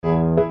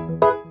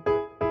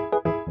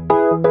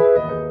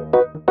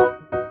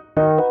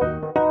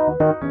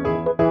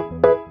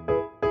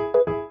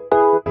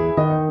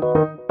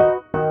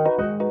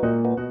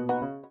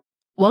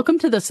Welcome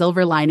to the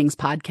Silver Linings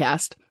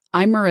Podcast.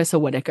 I'm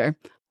Marissa Whitaker.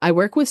 I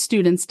work with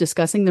students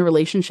discussing the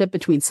relationship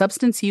between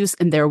substance use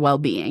and their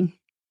well-being.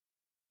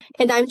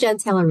 And I'm Jen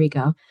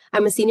Talarico.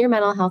 I'm a senior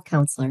mental health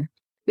counselor.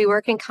 We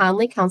work in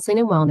Conley Counseling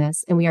and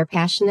Wellness, and we are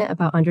passionate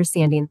about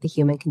understanding the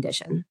human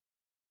condition.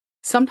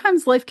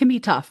 Sometimes life can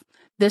be tough.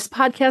 This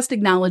podcast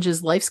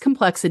acknowledges life's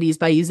complexities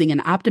by using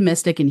an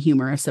optimistic and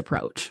humorous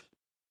approach.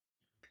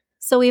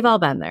 So we've all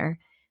been there.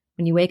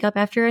 When you wake up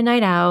after a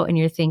night out and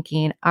you're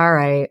thinking, all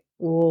right,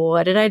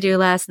 what did I do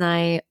last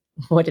night?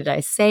 What did I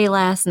say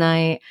last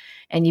night?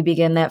 And you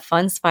begin that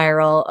fun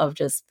spiral of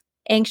just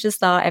anxious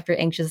thought after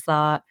anxious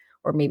thought,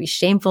 or maybe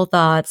shameful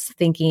thoughts,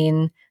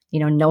 thinking,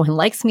 no one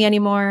likes me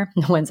anymore.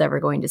 No one's ever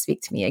going to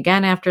speak to me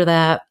again after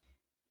that.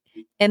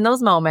 In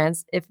those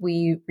moments, if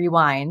we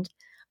rewind,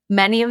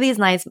 many of these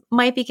nights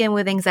might begin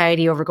with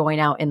anxiety over going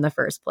out in the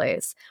first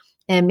place,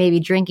 and maybe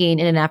drinking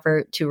in an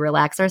effort to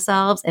relax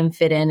ourselves and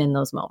fit in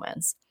those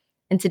moments.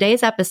 In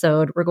today's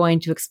episode, we're going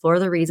to explore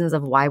the reasons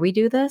of why we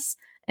do this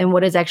and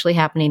what is actually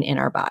happening in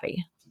our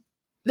body.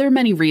 There are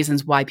many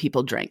reasons why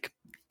people drink.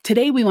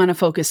 Today, we want to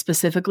focus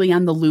specifically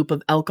on the loop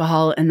of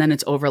alcohol and then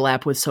its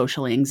overlap with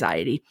social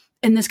anxiety.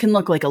 And this can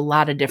look like a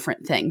lot of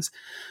different things.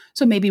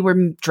 So maybe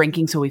we're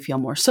drinking so we feel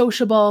more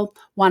sociable,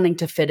 wanting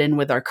to fit in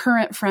with our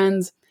current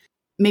friends.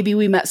 Maybe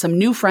we met some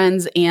new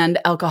friends and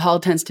alcohol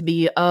tends to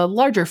be a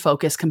larger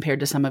focus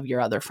compared to some of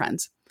your other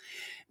friends.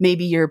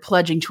 Maybe you're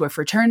pledging to a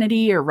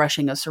fraternity or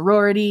rushing a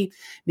sorority.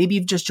 Maybe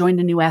you've just joined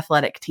a new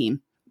athletic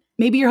team.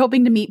 Maybe you're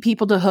hoping to meet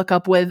people to hook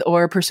up with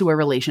or pursue a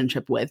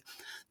relationship with.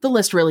 The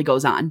list really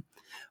goes on.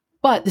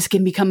 But this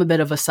can become a bit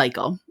of a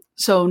cycle.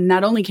 So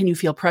not only can you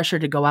feel pressure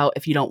to go out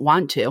if you don't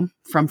want to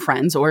from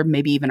friends or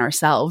maybe even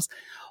ourselves,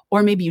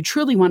 or maybe you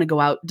truly want to go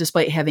out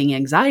despite having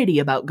anxiety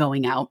about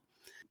going out,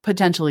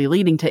 potentially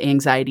leading to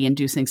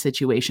anxiety-inducing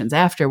situations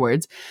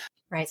afterwards.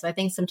 Right. So I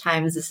think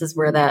sometimes this is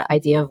where that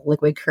idea of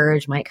liquid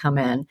courage might come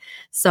in.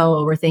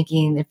 So we're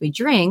thinking if we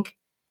drink,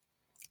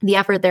 the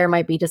effort there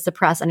might be to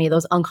suppress any of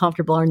those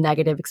uncomfortable or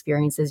negative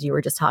experiences you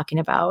were just talking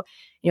about.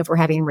 If we're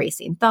having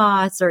racing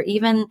thoughts or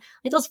even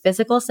like those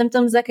physical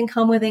symptoms that can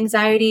come with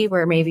anxiety,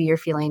 where maybe you're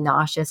feeling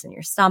nauseous in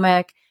your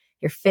stomach,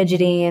 you're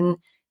fidgeting,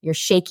 you're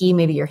shaky,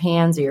 maybe your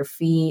hands or your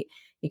feet.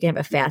 You can have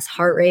a fast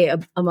heart rate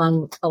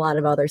among a lot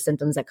of other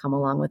symptoms that come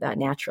along with that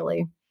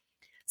naturally.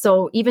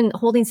 So even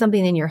holding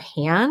something in your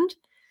hand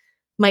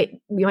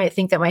you might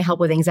think that might help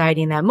with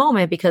anxiety in that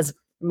moment because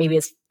maybe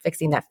it's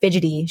fixing that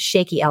fidgety,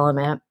 shaky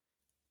element.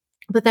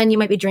 But then you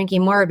might be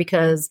drinking more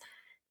because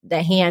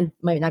the hand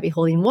might not be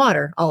holding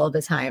water all of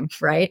the time,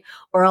 right?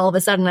 Or all of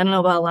a sudden, I don't know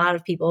about a lot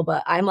of people,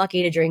 but I'm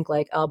lucky to drink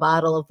like a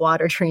bottle of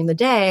water during the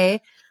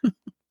day.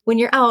 When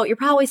you're out, you're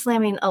probably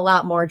slamming a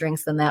lot more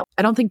drinks than that.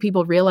 I don't think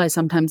people realize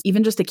sometimes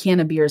even just a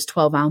can of beer is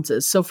 12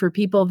 ounces. So for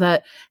people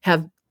that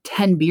have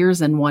 10 beers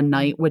in one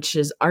night, which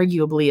is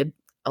arguably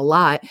a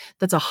lot,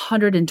 that's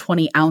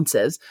 120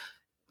 ounces.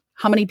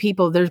 How many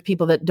people, there's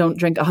people that don't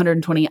drink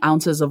 120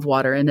 ounces of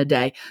water in a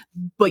day,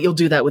 but you'll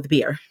do that with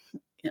beer.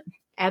 Yeah.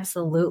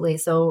 Absolutely.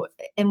 So,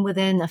 and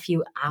within a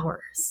few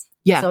hours.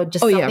 Yeah. So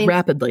just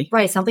rapidly.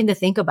 Right. Something to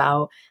think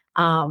about.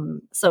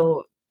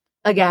 So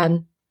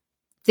again,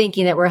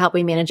 thinking that we're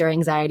helping manage our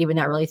anxiety, but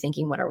not really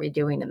thinking what are we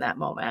doing in that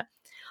moment.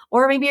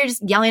 Or maybe you're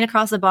just yelling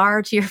across a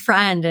bar to your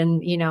friend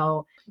and,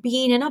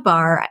 being in a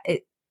bar,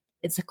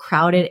 it's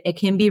crowded. It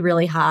can be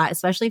really hot,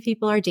 especially if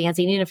people are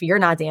dancing, even if you're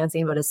not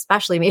dancing, but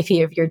especially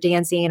maybe if you're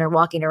dancing or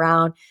walking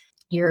around,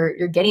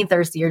 you're getting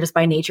thirstier just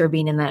by nature of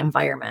being in that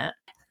environment.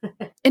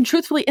 And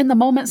truthfully, in the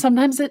moment,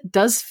 sometimes it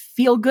does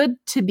feel good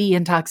to be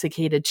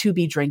intoxicated, to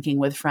be drinking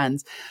with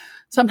friends.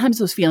 Sometimes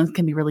those feelings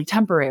can be really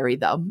temporary,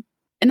 though.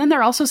 And then there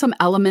are also some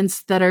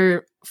elements that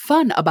are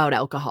fun about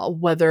alcohol,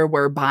 whether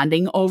we're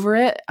bonding over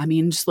it. I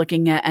mean, just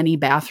looking at any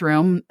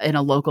bathroom in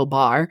a local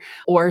bar,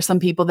 or some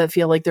people that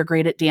feel like they're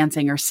great at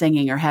dancing or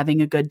singing or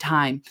having a good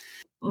time.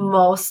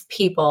 Most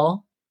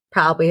people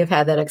probably have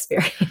had that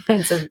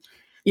experience of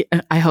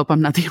I hope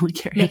I'm not the only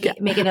carrier.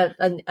 Making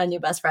a new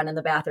best friend in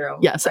the bathroom.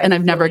 Yes, right? And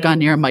I've never gone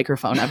near a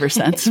microphone ever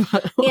since. And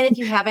if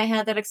you haven't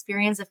had that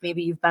experience, if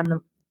maybe you've been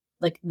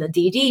the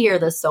DD or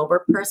the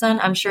sober person,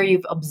 I'm sure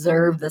you've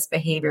observed this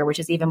behavior, which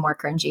is even more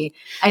cringy.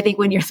 I think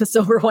when you're the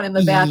sober one in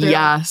the bathroom,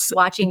 yes,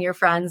 watching your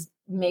friends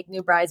make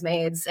new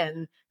bridesmaids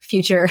and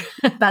future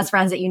best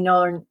friends that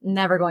are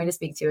never going to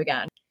speak to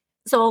again.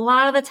 So a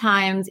lot of the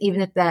times,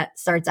 even if that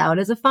starts out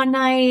as a fun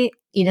night,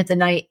 even if the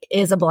night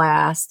is a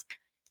blast,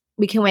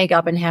 we can wake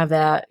up and have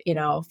that,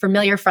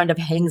 familiar friend of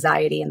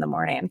hangxiety in the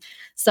morning.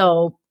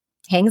 So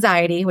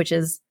hangxiety, which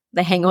is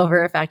the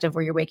hangover effect of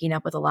where you're waking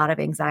up with a lot of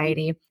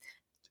anxiety.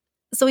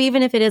 So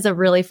even if it is a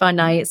really fun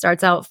night, it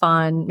starts out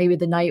fun, maybe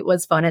the night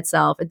was fun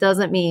itself, it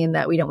doesn't mean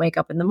that we don't wake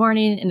up in the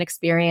morning and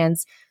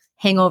experience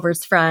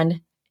hangover's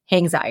friend,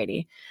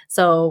 hangxiety.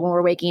 So when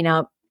we're waking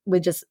up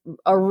with just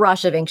a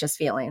rush of anxious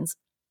feelings.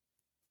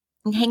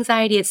 And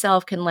hangxiety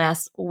itself can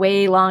last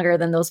way longer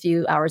than those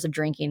few hours of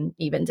drinking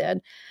even did.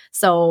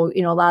 So,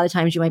 a lot of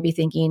times you might be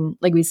thinking,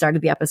 like we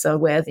started the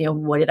episode with,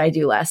 what did I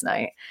do last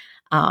night?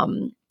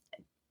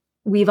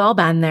 We've all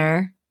been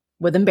there.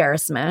 with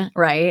embarrassment,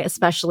 right?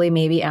 Especially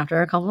maybe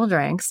after a couple of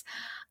drinks.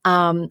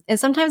 And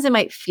sometimes it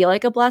might feel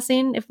like a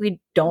blessing if we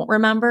don't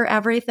remember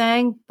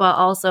everything, but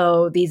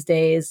also these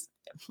days,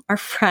 our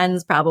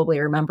friends probably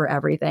remember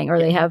everything, or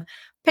they have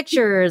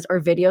pictures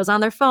or videos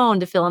on their phone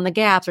to fill in the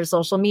gaps, or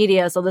social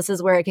media. So this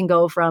is where it can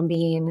go from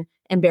being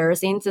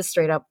embarrassing to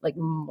straight up like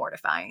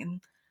mortifying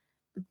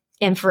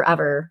and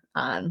forever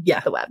on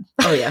the web.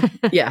 Oh, yeah.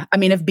 Yeah. I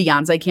mean, if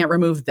Beyonce can't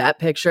remove that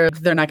picture,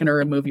 they're not going to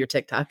remove your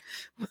TikTok.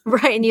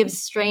 Right. And you have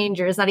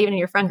strangers, not even in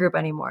your friend group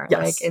anymore.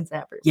 Yes. Like it's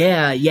everywhere.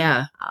 Yeah.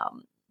 Yeah.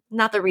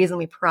 Not the reason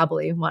we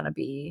probably want to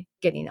be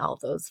getting all of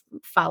those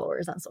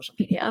followers on social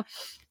media.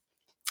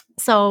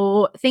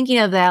 So thinking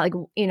of that, like,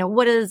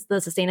 what is the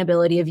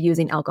sustainability of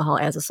using alcohol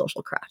as a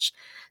social crutch?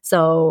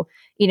 So,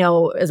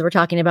 as we're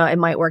talking about, it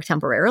might work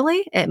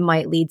temporarily. It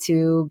might lead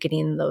to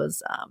getting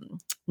those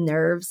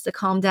nerves to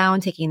calm down,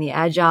 taking the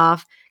edge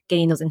off,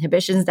 getting those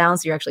inhibitions down.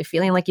 So you're actually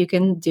feeling like you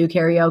can do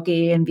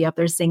karaoke and be up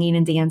there singing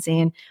and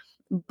dancing,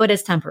 but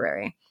it's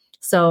temporary.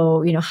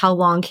 So, how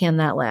long can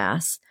that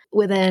last?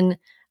 Within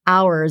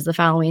hours the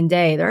following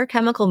day, there are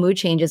chemical mood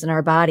changes in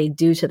our body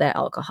due to that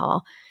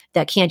alcohol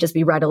that can't just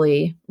be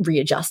readily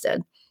readjusted.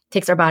 It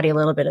takes our body a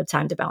little bit of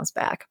time to bounce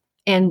back.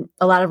 And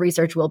a lot of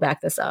research will back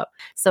this up.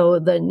 So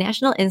the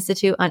National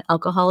Institute on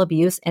Alcohol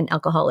Abuse and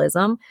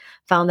Alcoholism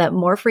found that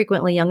more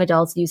frequently young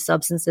adults use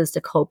substances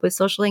to cope with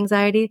social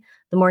anxiety,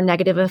 the more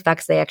negative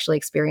effects they actually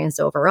experience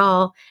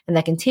overall, and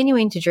that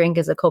continuing to drink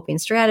as a coping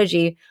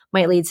strategy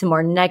might lead to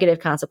more negative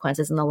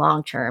consequences in the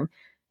long term,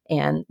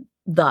 and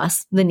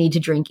thus the need to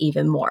drink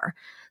even more.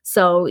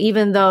 So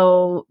even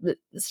though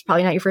it's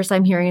probably not your first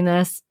time hearing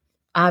this,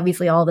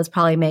 obviously all this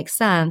probably makes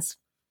sense,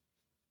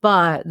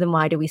 but then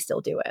why do we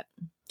still do it?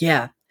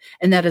 Yeah.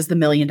 And that is the $1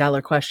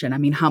 million question. I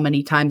mean, how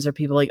many times are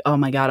people like, oh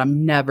my God,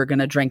 I'm never going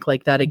to drink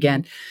like that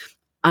again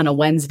on a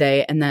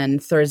Wednesday, and then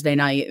Thursday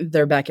night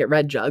they're back at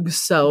Red Jug.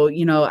 So,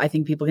 I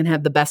think people can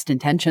have the best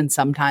intentions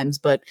sometimes,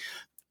 but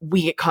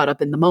we get caught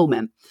up in the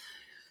moment.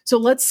 So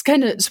let's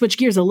kind of switch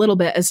gears a little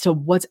bit as to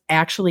what's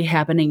actually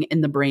happening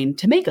in the brain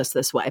to make us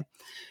this way.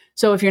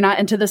 So if you're not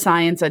into the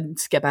science, I'd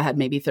skip ahead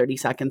maybe 30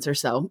 seconds or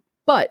so.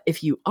 But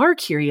if you are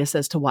curious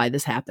as to why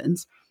this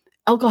happens,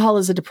 alcohol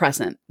is a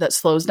depressant that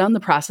slows down the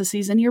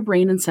processes in your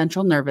brain and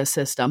central nervous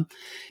system.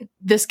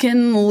 This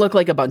can look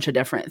like a bunch of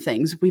different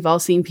things. We've all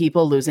seen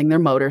people losing their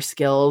motor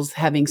skills,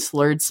 having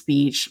slurred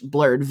speech,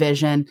 blurred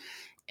vision,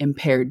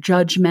 impaired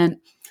judgment.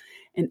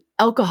 And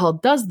alcohol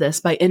does this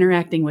by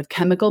interacting with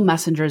chemical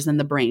messengers in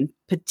the brain,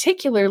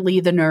 particularly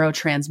the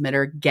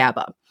neurotransmitter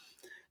GABA.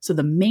 So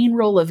the main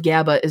role of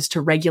GABA is to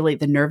regulate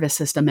the nervous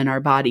system in our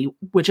body,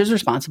 which is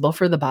responsible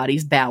for the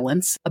body's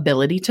balance,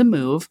 ability to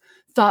move,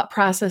 thought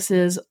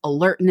processes,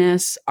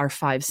 alertness, our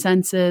 5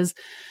 senses.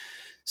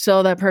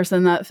 So that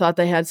person that thought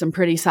they had some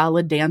pretty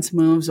solid dance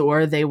moves,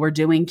 or they were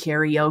doing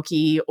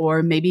karaoke,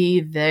 or maybe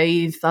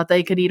they thought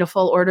they could eat a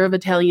full order of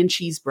Italian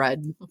cheese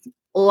bread.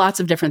 Lots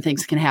of different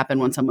things can happen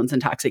when someone's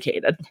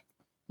intoxicated.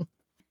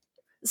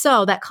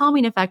 So that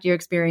calming effect you're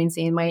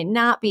experiencing might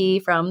not be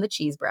from the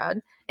cheese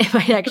bread. It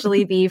might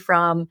actually be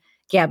from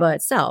GABA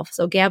itself.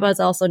 So GABA is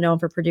also known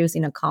for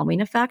producing a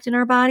calming effect in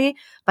our body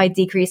by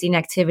decreasing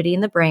activity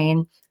in the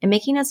brain and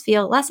making us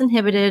feel less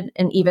inhibited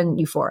and even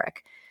euphoric.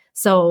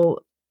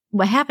 So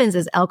what happens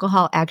is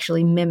alcohol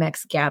actually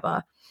mimics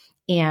GABA,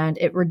 and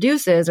it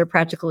reduces or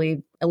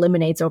practically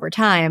eliminates over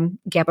time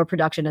GABA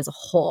production as a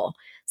whole.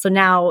 So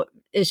now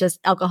it's just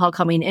alcohol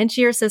coming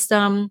into your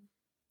system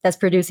that's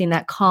producing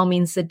that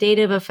calming,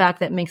 sedative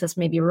effect that makes us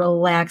maybe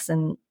relax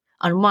and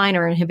unwind,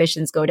 or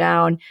inhibitions go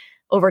down.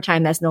 Over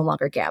time, that's no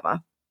longer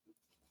GABA.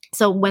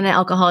 So when the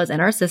alcohol is in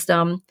our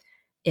system,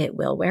 it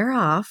will wear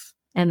off,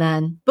 and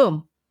then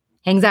boom,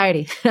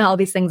 anxiety, all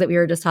these things that we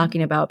were just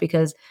talking about,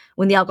 because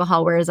when the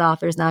alcohol wears off,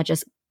 there's not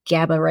just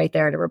GABA right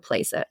there to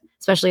replace it.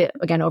 Especially,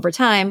 again, over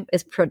time,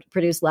 it's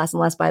produced less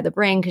and less by the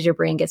brain because your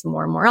brain gets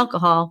more and more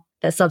alcohol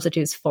that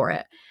substitutes for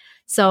it.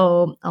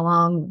 So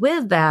along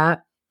with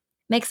that,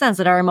 makes sense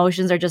that our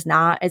emotions are just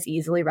not as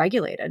easily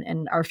regulated,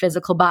 and our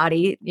physical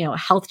body,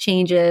 health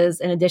changes,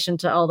 in addition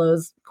to all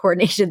those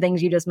coordination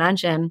things you just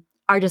mentioned,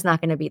 are just not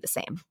going to be the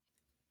same.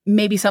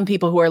 Maybe some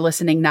people who are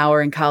listening now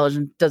are in college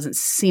and doesn't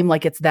seem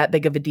like it's that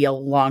big of a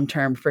deal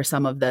long-term for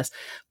some of this.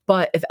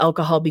 But if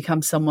alcohol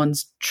becomes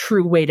someone's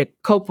true way to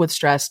cope with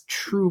stress,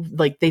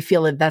 like they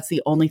feel that that's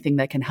the only thing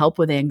that can help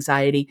with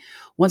anxiety,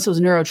 once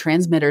those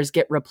neurotransmitters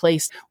get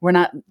replaced, we're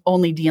not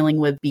only dealing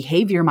with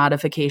behavior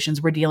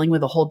modifications, we're dealing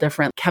with a whole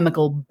different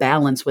chemical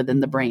balance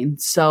within the brain.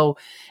 So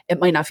it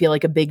might not feel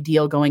like a big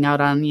deal going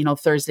out on,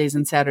 Thursdays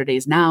and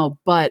Saturdays now,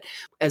 but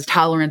as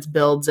tolerance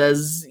builds,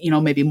 as,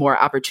 maybe more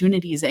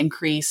opportunities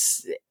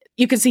increase,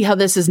 you can see how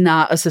this is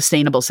not a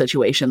sustainable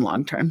situation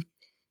long-term.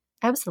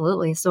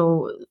 Absolutely.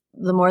 So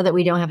the more that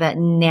we don't have that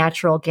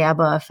natural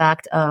GABA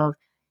effect of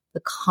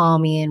the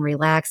calming and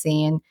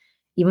relaxing,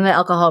 even the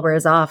alcohol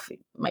wears off, it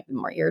might be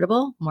more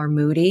irritable, more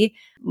moody.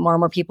 More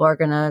and more people are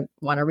going to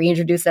want to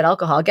reintroduce that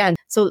alcohol again.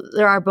 So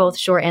there are both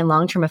short and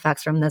long-term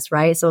effects from this,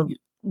 right? So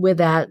with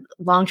that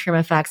long-term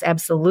effects,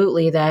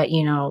 absolutely that,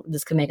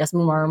 this can make us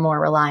more and more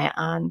reliant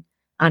on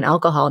on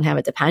alcohol and have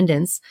a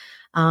dependence.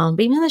 But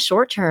even in the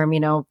short term,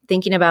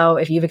 thinking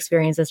about if you've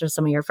experienced this with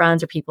some of your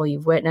friends or people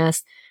you've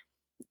witnessed,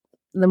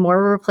 the more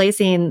we're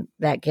replacing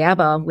that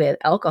GABA with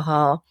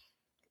alcohol,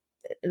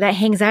 that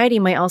hangxiety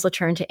might also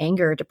turn to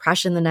anger,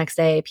 depression the next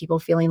day, people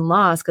feeling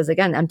lost because,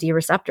 again, empty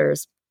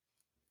receptors.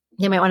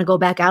 You might want to go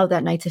back out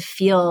that night to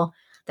feel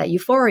that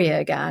euphoria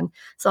again.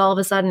 So all of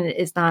a sudden,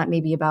 it's not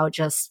maybe about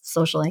just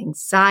social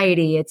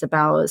anxiety. It's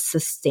about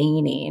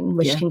sustaining,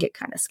 which can get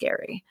kind of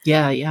scary.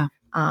 Yeah.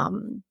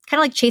 Kind of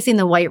like chasing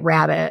the white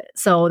rabbit.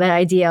 So that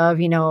idea of,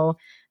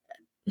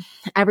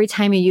 every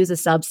time you use a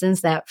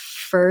substance, that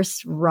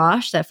first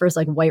rush, that first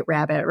like white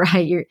rabbit,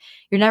 right? You're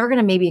never going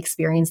to maybe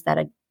experience that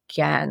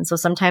again. So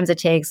sometimes it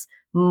takes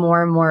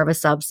more and more of a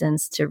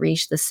substance to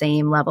reach the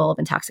same level of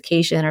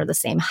intoxication or the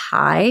same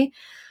high.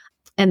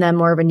 And then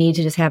more of a need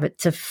to just have it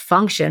to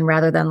function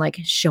rather than like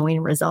showing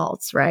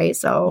results, right?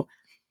 So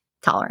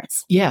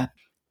tolerance. Yeah.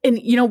 And,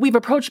 we've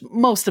approached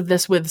most of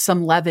this with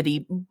some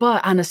levity,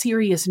 but on a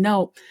serious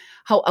note,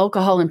 how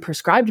alcohol and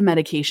prescribed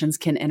medications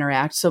can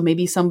interact. So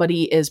maybe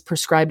somebody is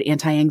prescribed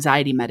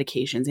anti-anxiety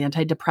medications,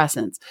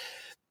 antidepressants.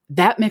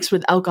 That mixed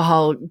with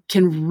alcohol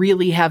can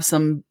really have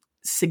some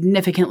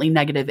significantly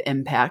negative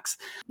impacts.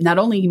 Not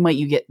only might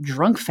you get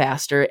drunk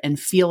faster and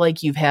feel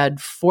like you've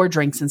had 4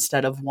 drinks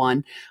instead of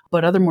 1,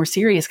 but other more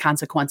serious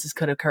consequences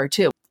could occur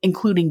too,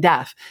 including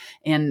death.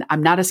 And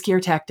I'm not a scare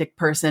tactic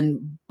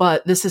person,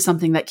 but this is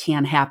something that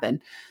can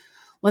happen.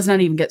 Let's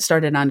not even get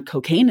started on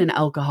cocaine and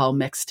alcohol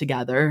mixed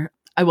together.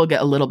 I will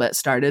get a little bit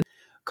started.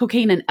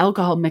 Cocaine and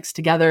alcohol mixed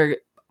together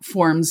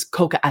forms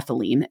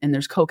cocaethylene, and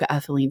there's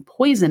cocaethylene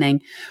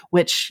poisoning,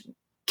 which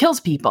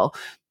kills people.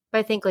 But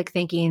I think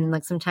thinking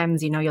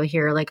sometimes, you'll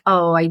hear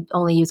oh, I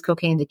only use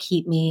cocaine to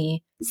keep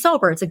me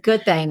sober. It's a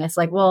good thing. It's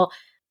well,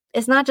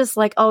 it's not just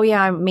oh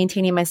yeah, I'm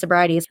maintaining my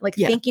sobriety. It's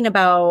thinking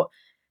about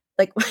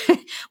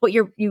what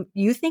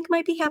you think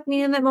might be happening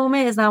in that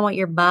moment is not what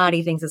your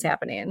body thinks is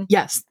happening.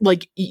 Yes.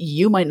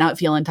 You might not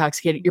feel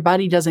intoxicated. Your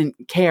body doesn't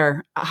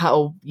care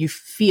how you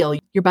feel.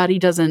 Your body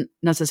doesn't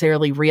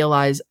necessarily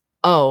realize,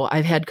 oh,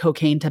 I've had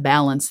cocaine to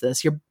balance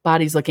this. Your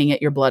body's looking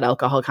at your blood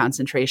alcohol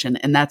concentration,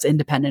 and that's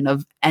independent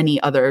of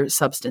any other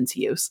substance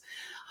use.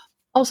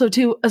 Also,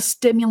 too, a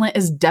stimulant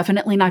is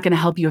definitely not going to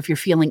help you if you're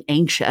feeling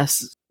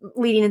anxious.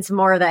 Leading into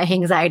more of that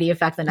anxiety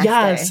effect the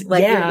next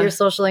day. Your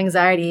social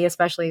anxiety,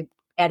 especially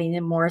adding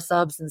in more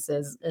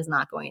substances, is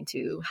not going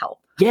to help.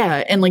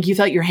 Yeah. And you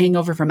thought your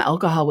hangover from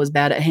alcohol was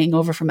bad. A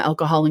hangover from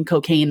alcohol and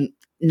cocaine,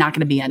 not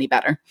going to be any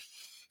better.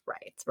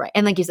 Right.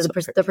 And like you said,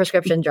 the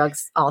prescription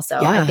drugs also,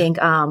 I think,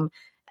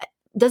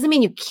 doesn't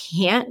mean you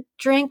can't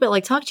drink,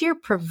 but talk to your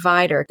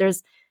provider.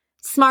 There's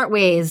smart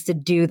ways to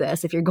do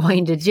this if you're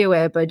going to do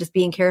it, but just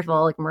being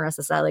careful, like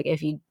Marissa said,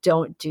 if you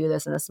don't do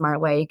this in a smart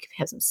way, you could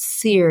have some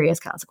serious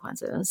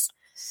consequences.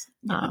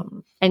 Yeah.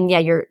 And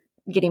you're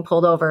getting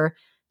pulled over.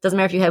 Doesn't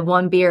matter if you had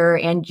 1 beer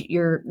and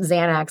your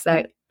Xanax,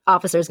 that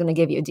officer is going to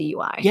give you a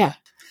DUI. Yeah.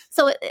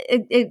 So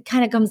it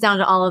kind of comes down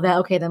to all of that.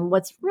 Okay, then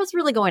what's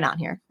really going on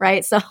here,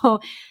 right? So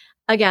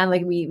again,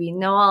 we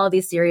know all of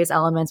these serious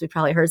elements. We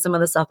probably heard some of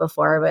the stuff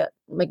before,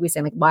 but we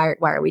say, why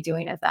are we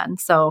doing it then?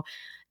 So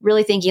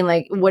really thinking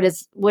what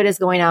is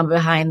going on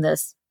behind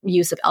this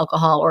use of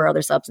alcohol or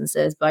other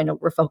substances? But I know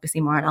we're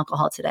focusing more on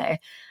alcohol today,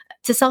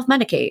 to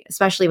self-medicate,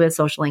 especially with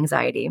social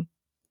anxiety.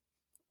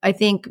 I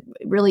think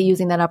really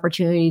using that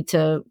opportunity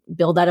to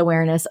build that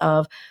awareness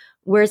of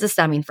where's this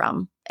stemming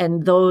from?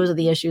 And those are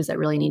the issues that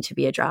really need to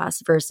be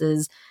addressed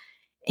versus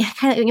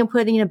kind of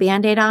putting a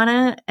Band-Aid on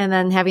it and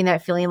then having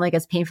that feeling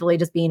it's painfully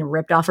just being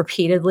ripped off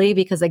repeatedly.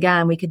 Because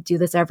again, we could do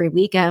this every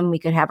weekend. We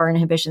could have our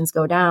inhibitions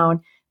go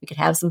down. We could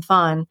have some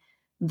fun.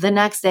 The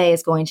next day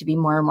is going to be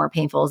more and more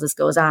painful as this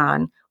goes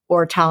on,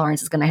 or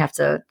tolerance is going to have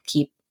to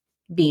keep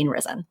being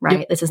risen, right?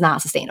 Yep. This is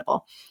not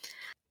sustainable.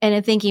 And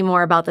in thinking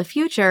more about the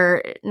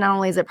future, not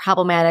only is it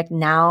problematic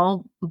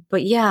now,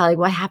 but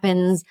what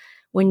happens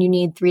when you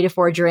need 3 to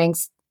 4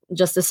 drinks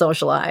just to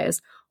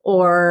socialize,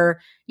 or,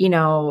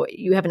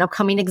 you have an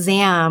upcoming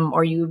exam,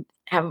 or you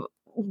have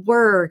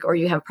work, or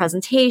you have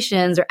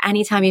presentations, or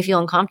anytime you feel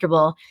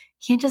uncomfortable,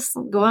 you can't just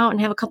go out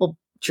and have a couple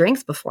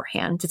drinks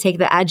beforehand to take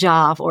the edge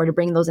off or to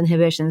bring those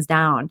inhibitions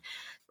down.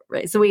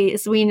 Right. So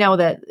we know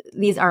that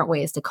these aren't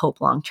ways to cope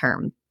long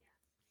term.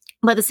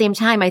 But at the same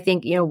time, I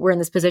think, we're in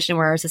this position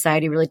where our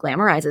society really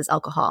glamorizes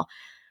alcohol.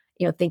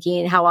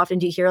 Thinking, how often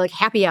do you hear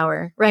happy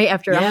hour, right?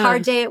 After a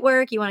hard day at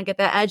work, you want to get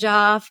that edge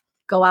off,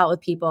 go out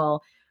with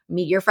people,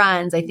 meet your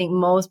friends. I think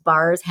most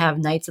bars have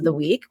nights of the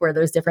week where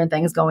there's different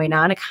things going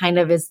on. It kind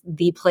of is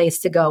the place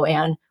to go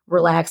and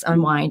relax,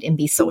 unwind, and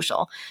be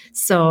social.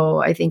 So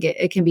I think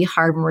it can be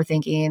hard when we're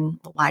thinking,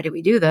 well, why do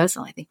we do this?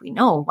 And I think we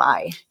know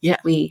why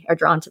we are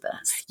drawn to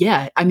this.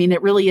 Yeah. I mean,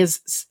 it really is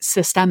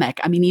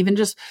systemic. I mean, even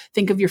just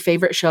think of your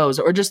favorite shows,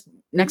 or just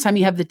next time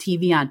you have the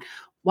TV on,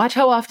 watch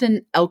how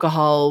often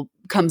alcohol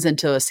comes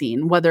into a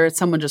scene, whether it's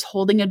someone just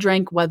holding a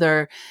drink,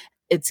 whether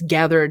it's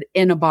gathered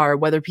in a bar,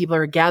 whether people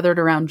are gathered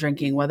around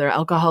drinking, whether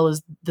alcohol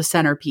is the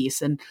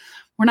centerpiece. And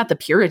we're not the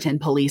Puritan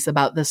police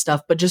about this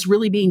stuff, but just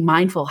really being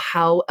mindful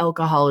how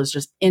alcohol is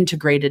just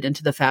integrated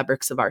into the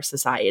fabrics of our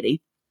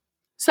society.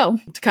 So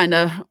to kind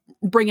of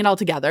bring it all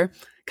together,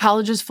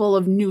 college is full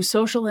of new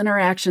social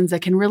interactions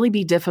that can really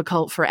be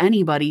difficult for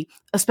anybody,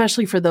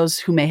 especially for those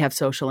who may have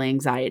social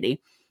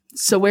anxiety.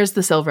 So where's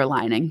the silver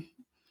lining?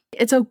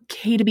 It's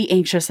okay to be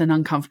anxious and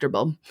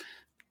uncomfortable.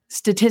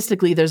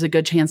 Statistically, there's a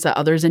good chance that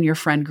others in your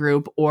friend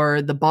group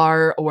or the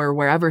bar or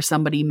wherever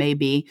somebody may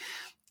be,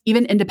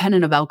 even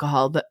independent of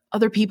alcohol, that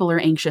other people are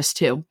anxious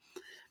too.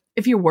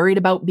 If you're worried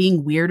about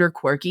being weird or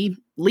quirky,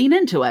 lean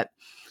into it.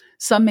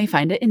 Some may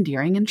find it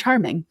endearing and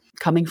charming,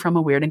 coming from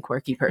a weird and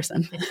quirky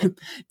person.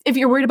 If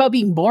you're worried about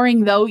being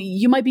boring, though,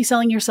 you might be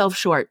selling yourself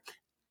short.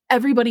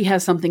 Everybody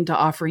has something to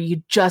offer.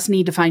 You just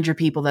need to find your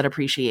people that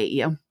appreciate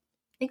you.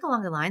 I think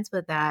along the lines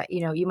with that,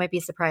 you might be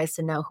surprised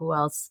to know who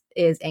else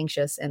is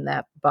anxious in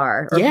that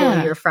bar or who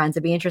are your friends.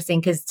 It'd be interesting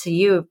because to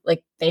you,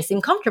 like, they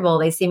seem comfortable,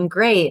 they seem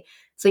great.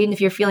 So even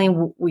if you're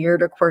feeling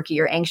weird or quirky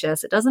or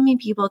anxious, it doesn't mean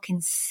people can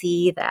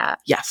see that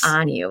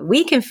on you.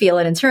 We can feel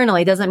it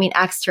internally. It doesn't mean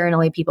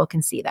externally people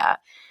can see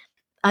that.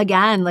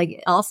 Again,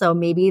 like also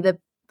maybe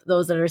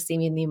those that are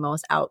seeming the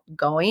most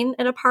outgoing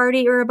at a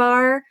party or a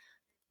bar,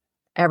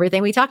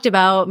 everything we talked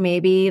about,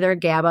 maybe their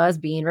GABA is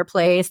being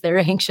replaced. They're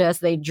anxious.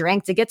 They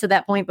drank to get to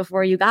that point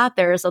before you got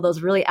there. So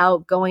those really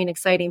outgoing,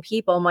 exciting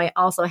people might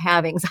also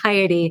have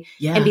anxiety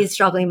and be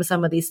struggling with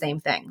some of these same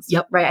things.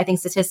 Yep. Right. I think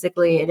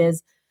statistically it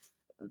is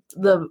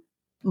the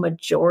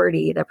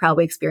majority that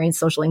probably experience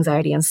social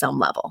anxiety on some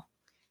level.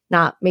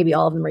 Not maybe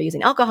all of them are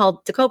using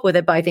alcohol to cope with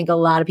it, but I think a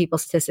lot of people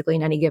statistically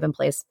in any given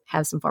place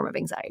have some form of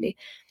anxiety.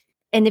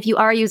 And if you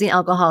are using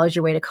alcohol as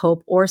your way to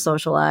cope or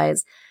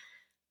socialize,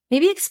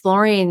 maybe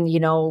exploring,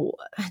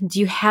 do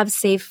you have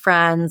safe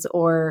friends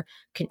or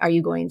are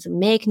you going to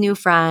make new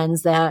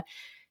friends that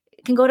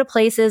can go to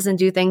places and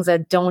do things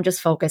that don't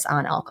just focus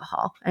on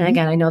alcohol? And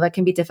again, I know that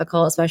can be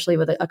difficult, especially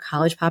with a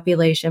college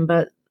population,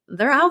 but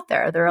they're out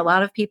there. There are a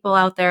lot of people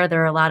out there.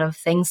 There are a lot of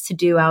things to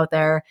do out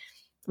there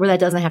where that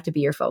doesn't have to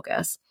be your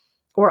focus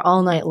or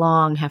all night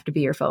long have to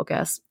be your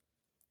focus.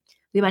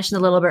 We mentioned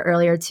a little bit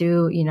earlier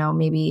too,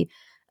 maybe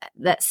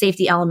that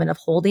safety element of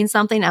holding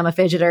something. I'm a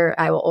fidgeter.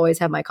 I will always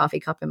have my coffee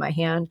cup in my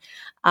hand.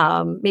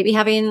 Maybe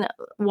having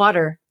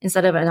water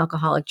instead of an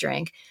alcoholic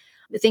drink.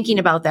 Thinking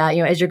about that,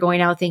 as you're going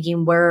out,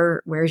 thinking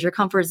where's your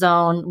comfort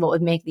zone? What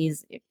would make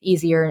these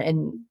easier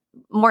and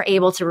more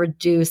able to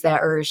reduce that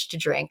urge to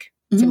drink,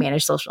 to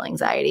manage social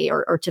anxiety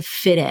or to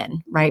fit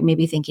in, right?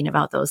 Maybe thinking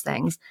about those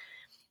things.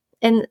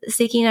 And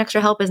seeking extra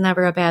help is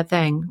never a bad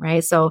thing,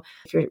 right? So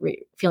if you're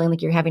feeling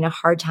like you're having a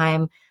hard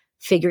time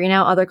figuring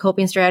out other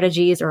coping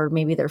strategies, or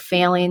maybe they're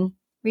failing,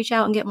 reach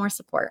out and get more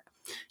support.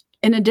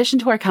 In addition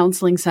to our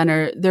counseling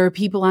center, there are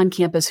people on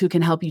campus who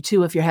can help you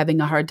too if you're having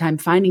a hard time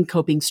finding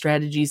coping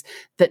strategies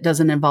that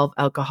doesn't involve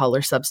alcohol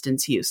or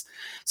substance use.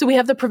 So we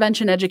have the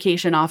Prevention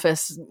Education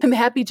Office. I'm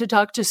happy to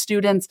talk to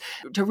students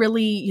to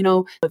really,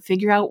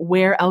 figure out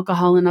where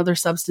alcohol and other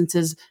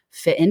substances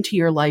fit into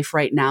your life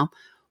right now,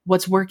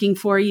 what's working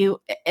for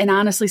you, and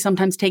honestly,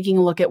 sometimes taking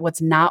a look at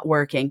what's not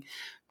working.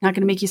 Not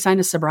going to make you sign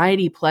a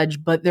sobriety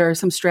pledge, but there are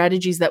some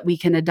strategies that we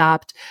can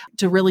adopt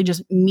to really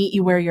just meet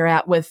you where you're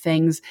at with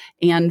things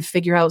and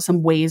figure out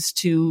some ways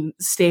to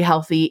stay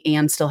healthy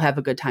and still have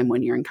a good time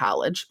when you're in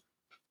college.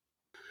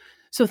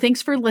 So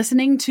thanks for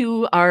listening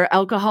to our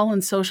alcohol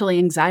and social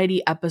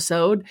anxiety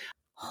episode.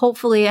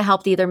 Hopefully it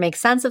helped either make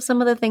sense of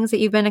some of the things that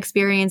you've been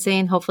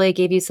experiencing. Hopefully it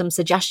gave you some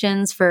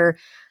suggestions for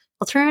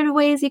alternative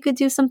ways you could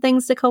do some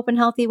things to cope in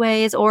healthy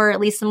ways, or at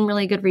least some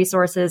really good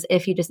resources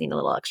if you just need a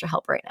little extra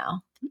help right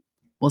now.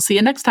 We'll see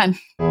you next time.